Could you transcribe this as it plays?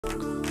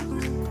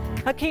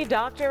A key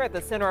doctor at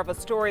the center of a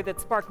story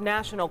that sparked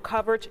national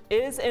coverage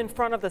is in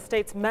front of the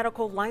state's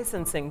medical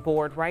licensing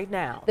board right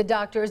now. The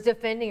doctor is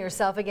defending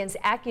herself against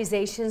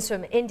accusations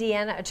from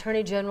Indiana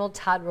Attorney General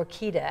Todd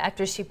Rokita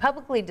after she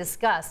publicly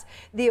discussed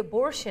the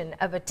abortion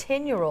of a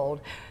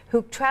 10-year-old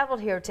who traveled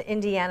here to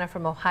Indiana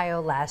from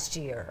Ohio last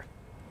year.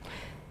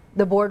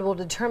 The board will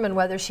determine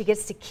whether she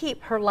gets to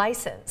keep her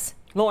license.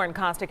 Lauren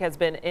Kostick has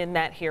been in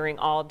that hearing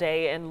all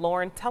day. And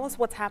Lauren, tell us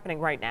what's happening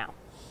right now.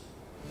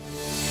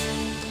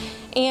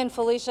 And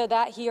Felicia,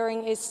 that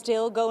hearing is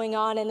still going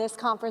on in this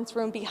conference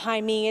room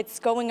behind me. It's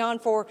going on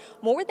for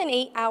more than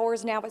 8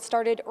 hours now. It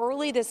started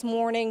early this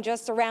morning,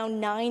 just around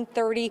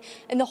 9:30.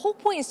 And the whole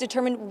point is to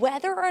determine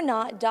whether or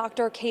not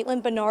Dr.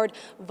 Caitlin Bernard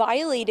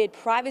violated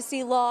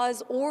privacy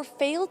laws or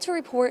failed to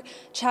report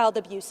child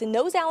abuse. And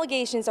those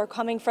allegations are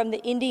coming from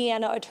the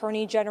Indiana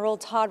Attorney General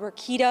Todd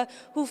Rokita,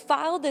 who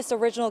filed this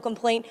original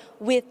complaint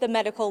with the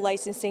Medical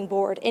Licensing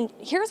Board. And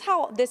here's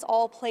how this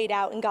all played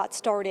out and got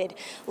started.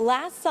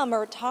 Last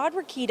summer, Todd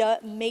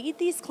Rokita made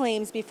these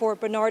claims before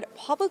Bernard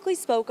publicly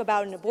spoke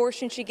about an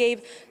abortion she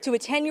gave to a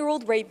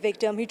 10-year-old rape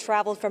victim who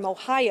traveled from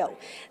Ohio.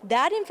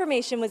 That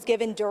information was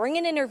given during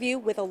an interview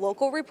with a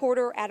local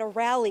reporter at a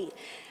rally.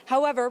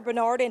 However,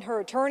 Bernard and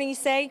her attorneys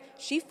say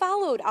she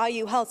followed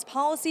IU Health's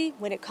policy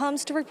when it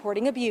comes to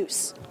reporting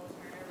abuse.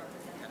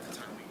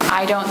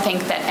 I don't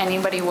think that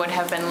anybody would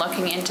have been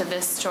looking into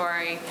this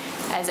story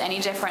as any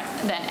different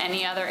than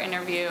any other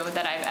interview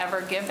that I've ever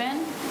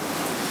given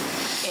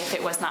if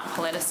it was not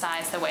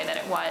politicized the way that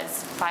it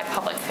was by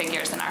public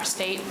figures in our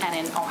state and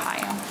in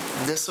Ohio.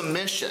 This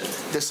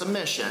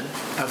omission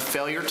of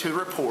failure to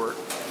report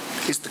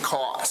is the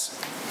cause.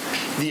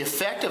 The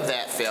effect of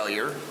that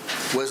failure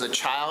was a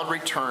child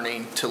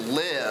returning to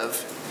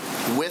live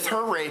with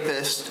her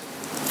rapist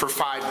for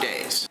 5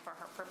 days. For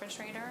her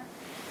perpetrator.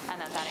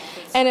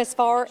 And as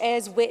far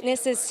as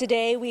witnesses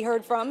today, we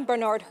heard from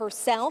Bernard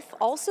herself,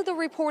 also the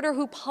reporter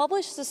who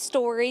published the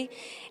story,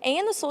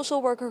 and the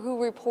social worker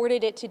who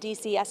reported it to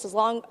DCS,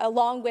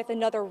 along with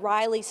another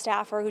Riley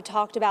staffer who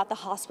talked about the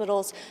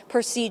hospital's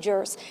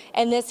procedures.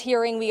 And this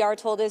hearing, we are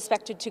told, is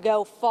expected to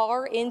go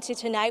far into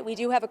tonight. We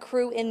do have a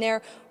crew in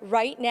there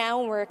right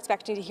now, and we're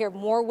expecting to hear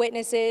more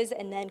witnesses,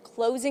 and then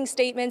closing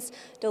statements,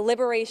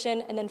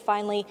 deliberation, and then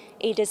finally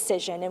a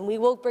decision. And we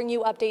will bring you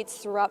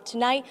updates throughout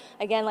tonight.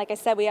 Again, like I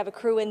said, we have a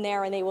crew in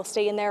there, and they will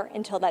stay in there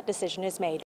until that decision is made.